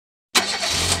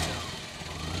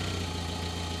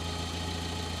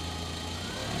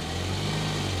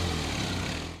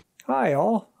Hi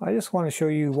all, I just want to show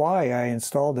you why I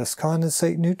installed this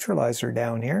condensate neutralizer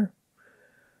down here.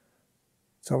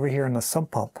 It's over here in the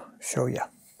sump pump. I'll show you.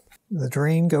 The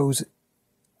drain goes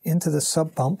into the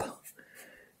sump pump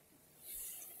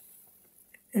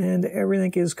and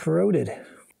everything is corroded.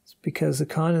 It's because the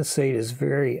condensate is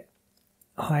very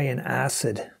high in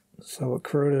acid. So it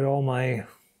corroded all my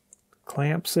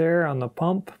clamps there on the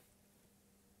pump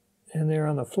and there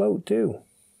on the float too.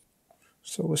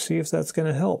 So we'll see if that's going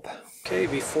to help. Okay,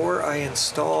 before I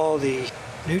install the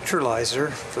neutralizer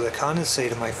for the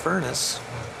condensate in my furnace,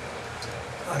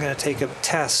 I'm going to take a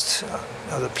test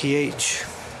of the pH.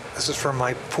 This is from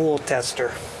my pool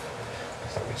tester.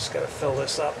 So we just got to fill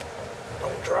this up.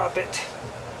 Don't drop it.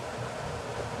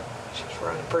 She's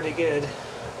running pretty good.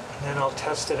 And then I'll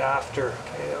test it after.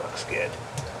 Okay, that looks good.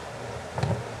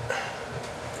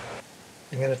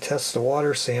 I'm going to test the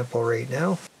water sample right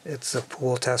now. It's a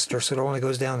pool tester, so it only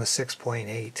goes down to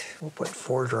 6.8. We'll put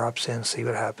 4 drops in, see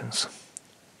what happens.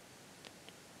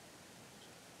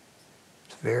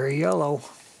 It's very yellow,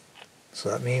 so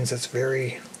that means it's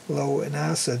very low in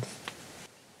acid.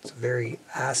 It's very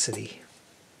acidy.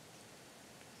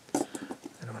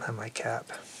 I don't have my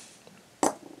cap.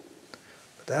 But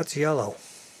that's yellow.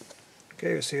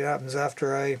 Okay, we'll see what happens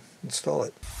after I install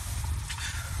it.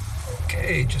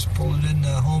 Okay, just pulled it into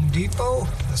Home Depot.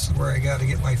 This is where I got to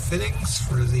get my fittings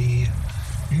for the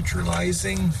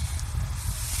neutralizing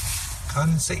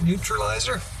condensate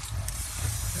neutralizer.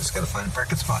 Just got to find a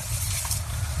parking spot.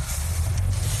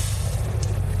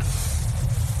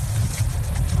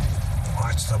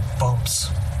 Watch the bumps.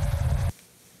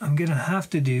 I'm going to have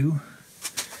to do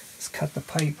is cut the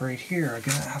pipe right here. I'm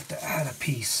going to have to add a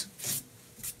piece.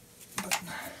 But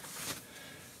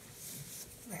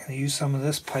I'm going to use some of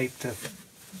this pipe to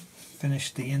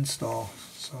finish the install,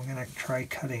 so I'm going to try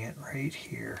cutting it right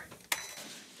here.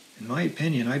 In my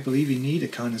opinion, I believe you need a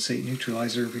condensate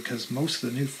neutralizer because most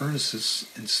of the new furnaces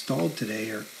installed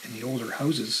today are in the older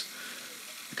houses.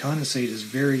 The condensate is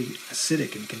very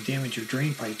acidic and can damage your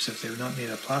drain pipes if they're not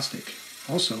made of plastic.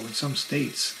 Also, in some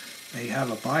states, they have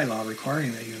a bylaw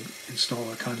requiring that you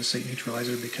install a condensate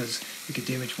neutralizer because it could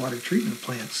damage water treatment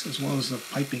plants as well as the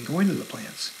piping going to the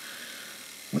plants.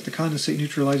 What the condensate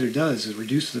neutralizer does is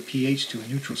reduces the pH to a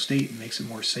neutral state and makes it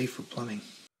more safe for plumbing.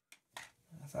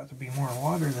 I thought there'd be more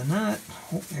water than that.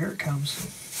 Oh, there it comes.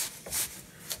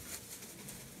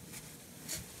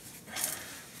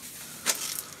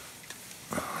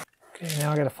 Okay,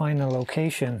 now I got to find the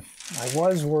location. I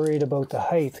was worried about the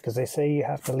height because they say you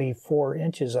have to leave 4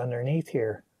 inches underneath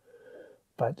here.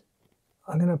 But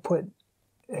I'm going to put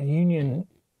a union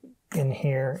in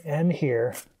here and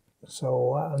here.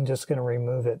 So I'm just going to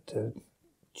remove it to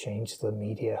change the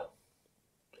media.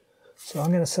 So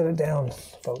I'm going to set it down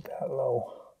about that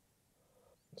low.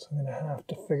 So I'm going to have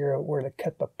to figure out where to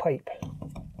cut the pipe.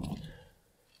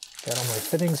 Got all my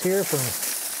fittings here from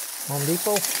Home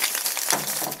Depot.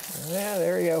 Yeah,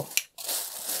 there you go.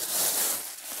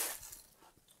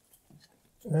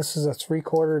 This is a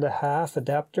 3/4 to 1/2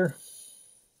 adapter.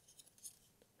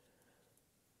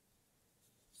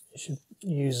 You should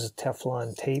use a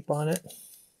Teflon tape on it.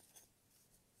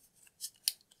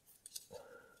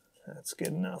 That's good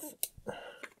enough.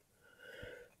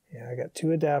 Yeah, I got 2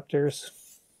 adapters.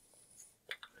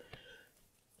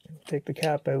 Take the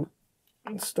cap out,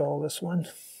 install this one.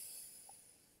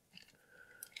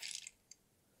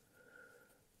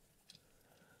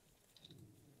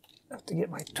 I have to get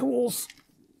my tools.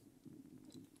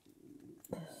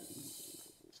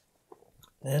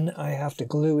 Then I have to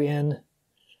glue in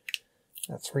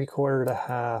a 3/4 to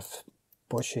 1/2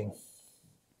 bushing.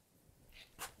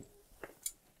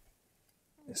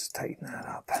 Just tighten that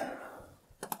up.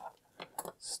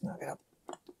 Snug it up.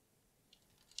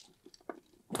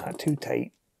 Not too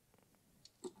tight.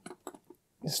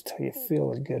 Just till you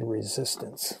feel a good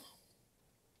resistance.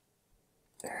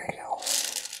 There you go.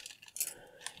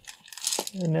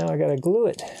 And now I gotta glue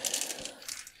it.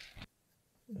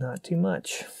 Not too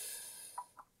much.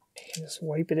 Just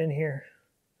wipe it in here.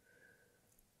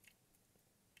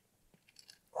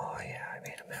 Oh yeah, I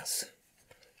made a mess.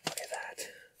 Look at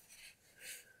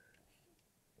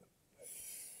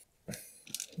that.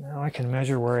 Now I can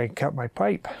measure where I cut my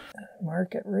pipe.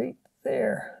 Mark it right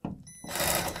there.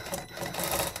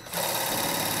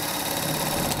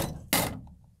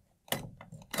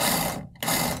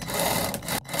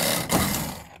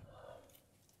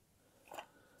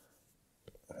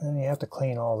 And then you have to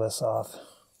clean all this off.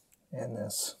 And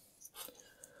this.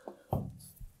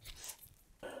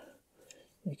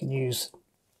 You can use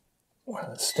one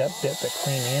of the step bit to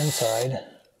clean the inside.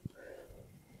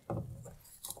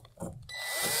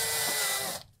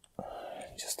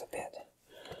 Just a bit.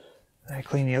 I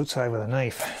clean the outside with a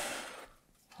knife,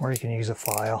 or you can use a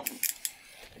file.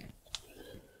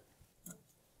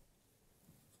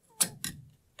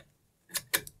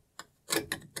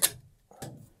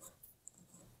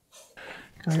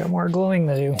 I got more gluing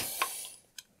to do.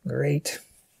 Great.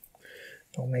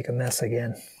 Don't make a mess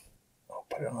again. I'll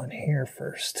put it on here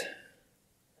first.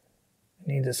 I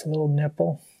need this little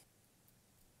nipple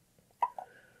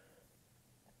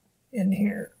in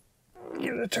here.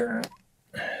 Give it a turn.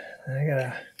 I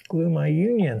gotta glue my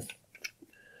union.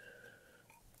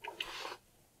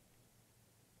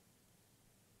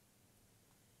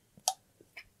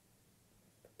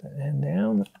 Put that end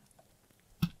down.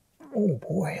 Oh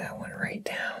boy, that went right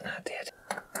down. That did.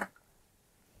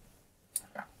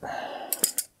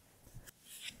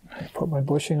 I put my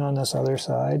bushing on this other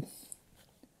side.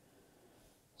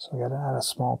 So I gotta add a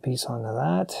small piece onto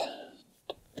that.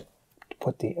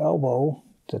 Put the elbow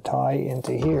to tie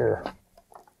into here.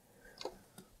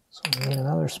 So I need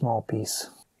another small piece.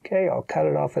 Okay, I'll cut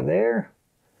it off of there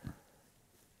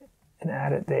and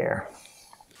add it there.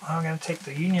 Well, I'm gonna take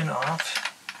the union off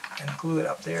and glue it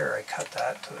up there. I cut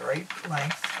that to the right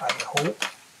length, I hope.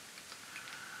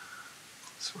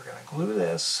 So we're gonna glue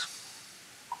this.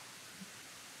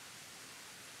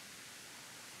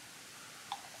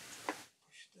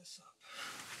 Push this up.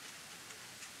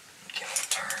 Give it a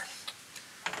turn.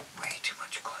 Way too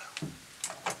much glue.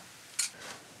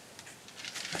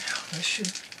 Now this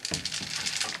should,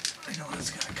 I know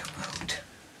it's gonna come out.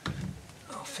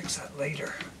 I'll fix that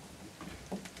later.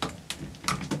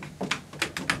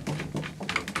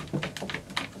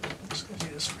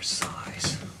 For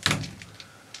size.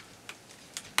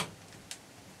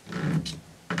 There,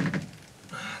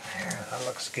 that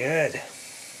looks good.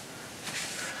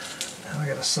 Now I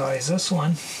gotta size this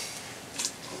one.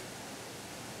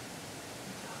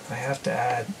 I have to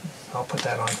add, I'll put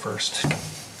that on first.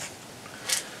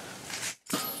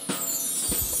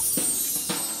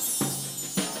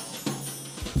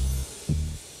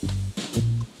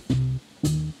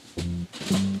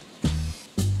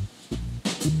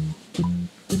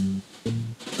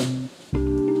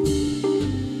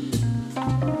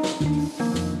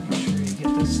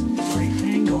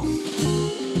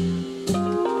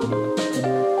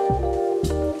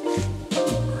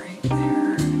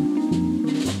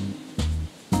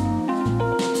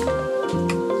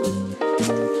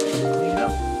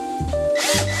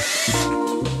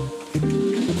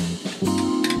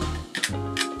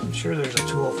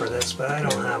 But I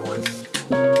don't have one.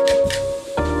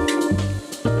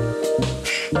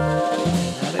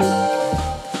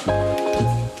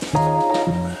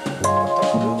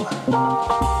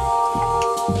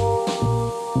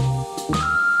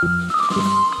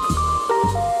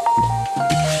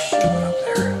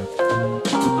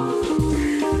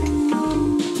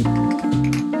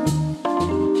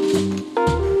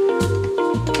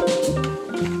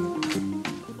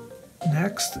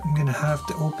 Next, I'm going to have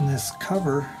to open this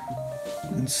cover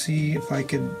and see if I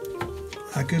could,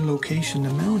 a good location to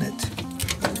mount it.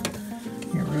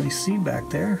 You can't really see back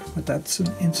there, but that's an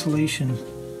insulation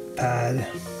pad,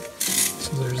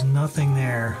 so there's nothing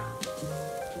there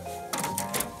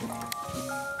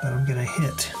that I'm gonna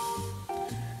hit,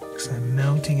 because I'm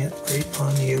mounting it right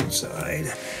on the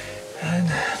outside. And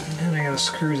then I gotta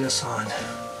screw this on.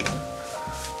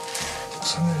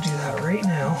 So I'm gonna do that right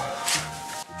now.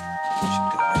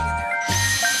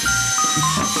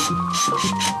 Should go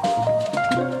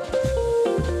right in there.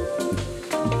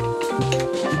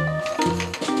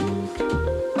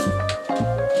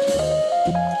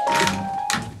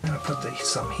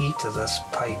 Some heat to this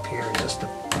pipe here just to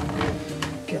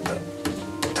get the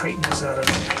tightness out of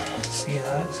it. See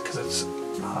that? Because it's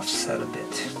offset a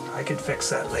bit. I could fix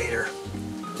that later.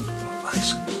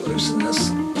 Let's loosen this.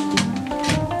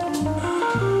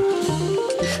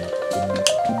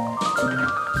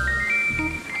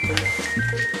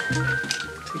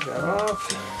 Take that off.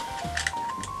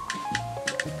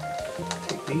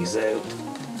 Take these out.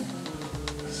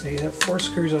 See, that 4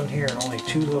 screws on here and only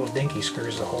 2 little dinky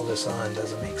screws to hold this on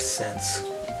doesn't make sense.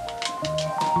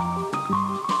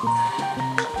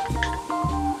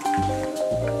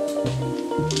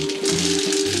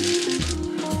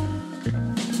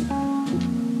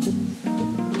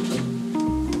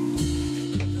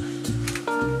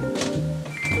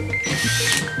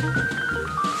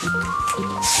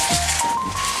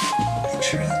 Make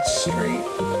sure that's straight.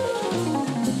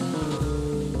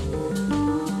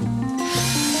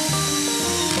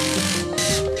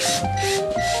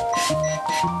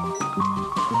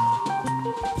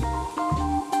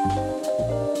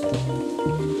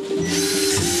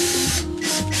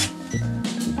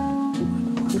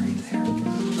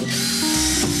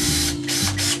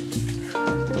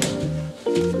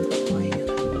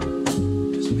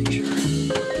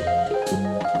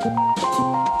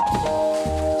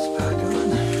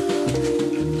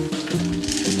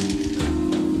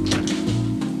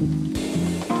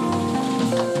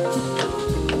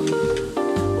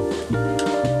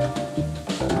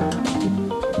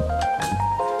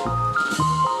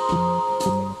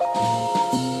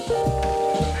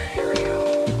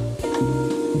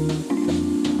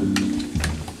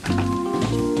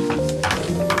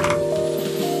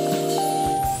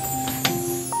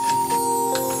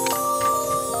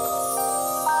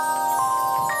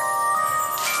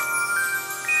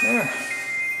 There,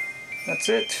 that's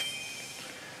it.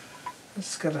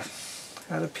 Just got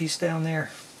a piece down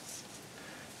there.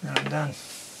 And I'm done.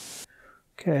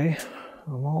 Okay,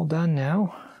 I'm all done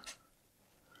now.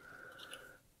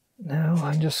 Now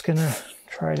I'm just gonna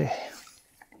try to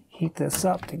heat this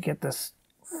up to get this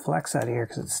flex out of here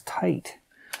because it's tight.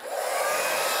 I'll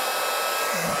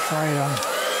try it on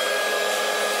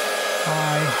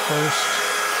high first.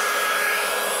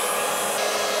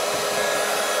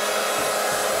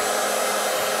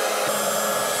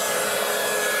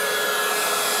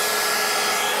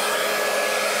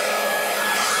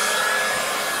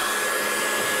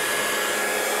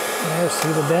 There, see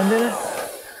the bend in it?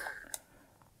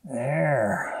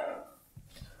 There.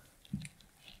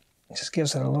 It just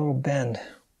gives it a little bend,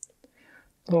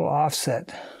 a little offset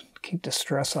to keep the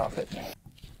stress off it.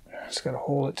 Just gotta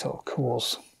hold it till it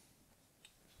cools.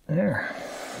 There.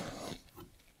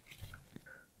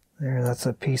 There, that's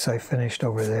a piece I finished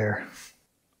over there.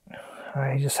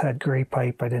 I just had gray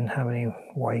pipe, I didn't have any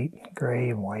white. Gray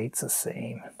and white's the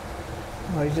same.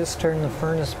 I just turned the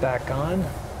furnace back on.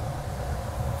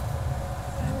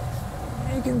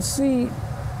 You can see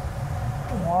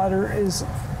water is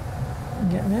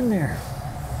getting in there.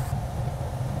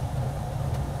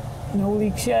 No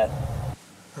leaks yet.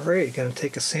 Alright, going to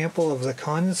take a sample of the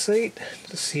condensate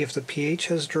to see if the pH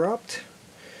has dropped.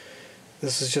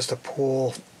 This is just a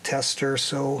pool tester,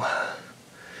 so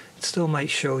it still might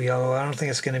show yellow. I don't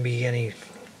think it's going to be any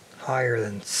higher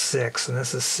than 6, and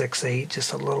this is 6.8,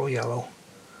 just a little yellow.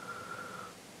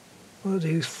 We'll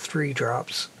do 3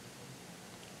 drops.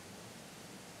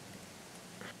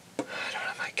 I don't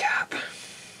have my cap.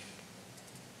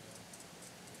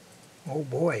 Oh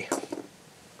boy.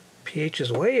 pH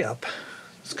is way up.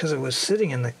 It's because it was sitting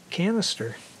in the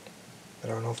canister. I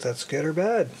don't know if that's good or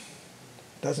bad.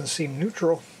 Doesn't seem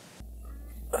neutral.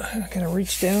 I'm gonna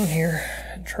reach down here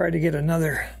and try to get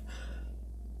another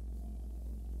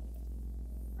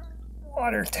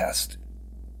water test.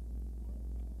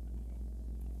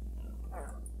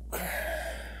 We'll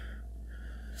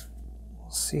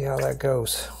see how that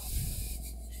goes.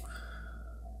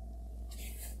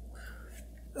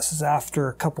 This is after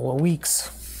a couple of weeks.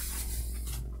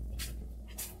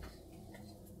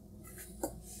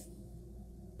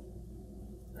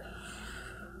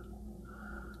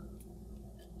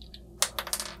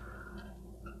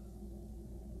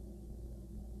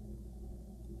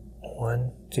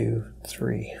 One, 2,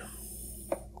 3.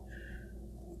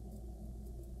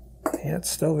 Yeah, it's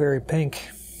still very pink.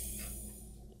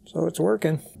 So it's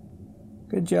working.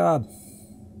 Good job.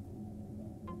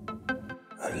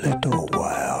 A little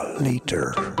while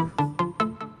later.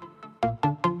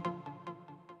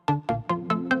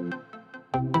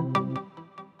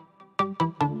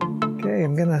 Okay,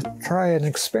 I'm gonna try an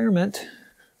experiment.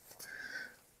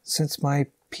 Since my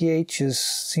pH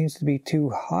seems to be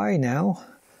too high now,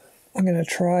 I'm going to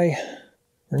try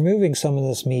removing some of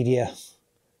this media,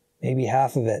 maybe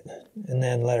half of it, and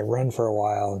then let it run for a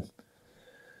while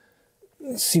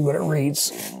and see what it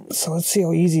reads. So let's see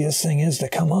how easy this thing is to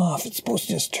come off. It's supposed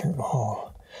to just turn,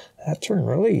 oh, that turned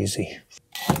really easy.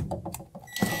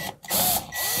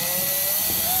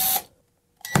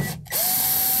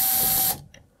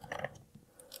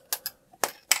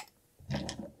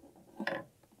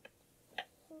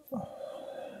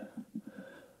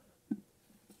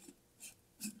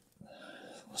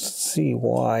 See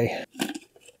why.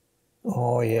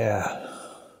 Oh yeah,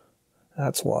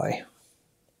 that's why.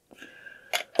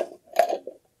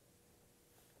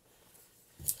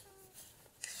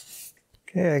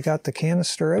 Okay, I got the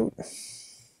canister out.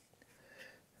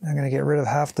 I'm going to get rid of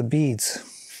half the beads.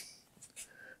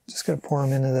 Just going to pour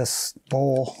them into this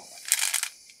bowl.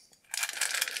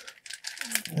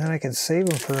 And then I can save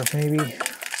them for maybe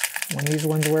when these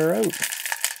ones wear out.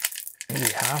 Maybe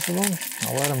half of them.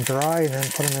 I'll let them dry and then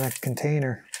put them in a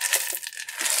container.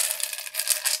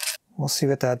 We'll see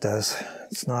what that does.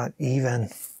 It's not even.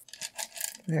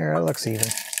 There, that looks even.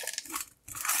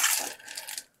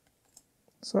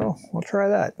 So we'll try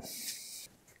that.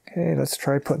 Okay, let's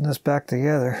try putting this back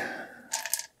together.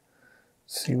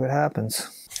 See what happens.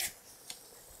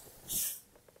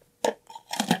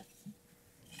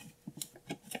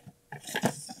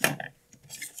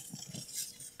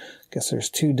 Guess there's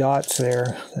 2 dots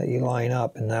there that you line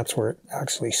up, and that's where it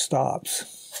actually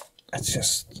stops. Let's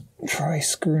just try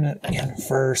screwing it in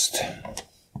first.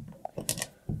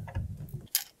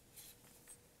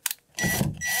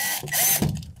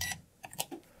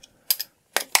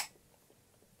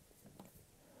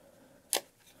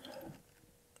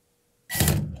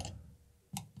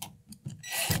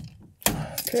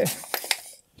 Okay.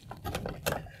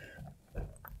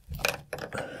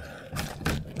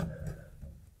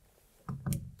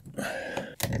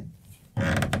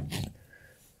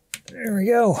 we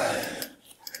go.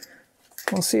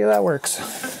 We'll see how that works.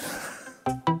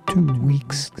 2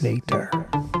 weeks later.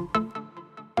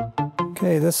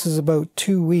 Okay, this is about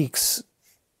 2 weeks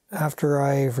after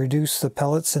I've reduced the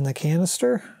pellets in the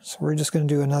canister. So we're just going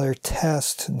to do another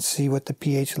test and see what the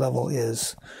pH level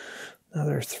is.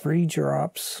 Another 3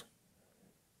 drops.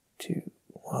 2.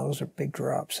 Wow, those are big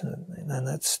drops. And then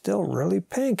that's still really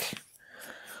pink.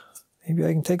 Maybe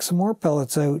I can take some more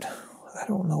pellets out. I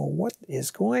don't know what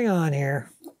is going on here.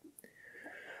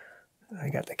 I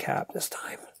got the cap this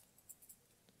time.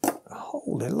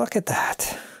 Holy, look at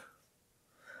that.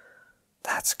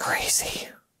 That's crazy.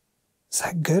 Is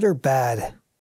that good or bad?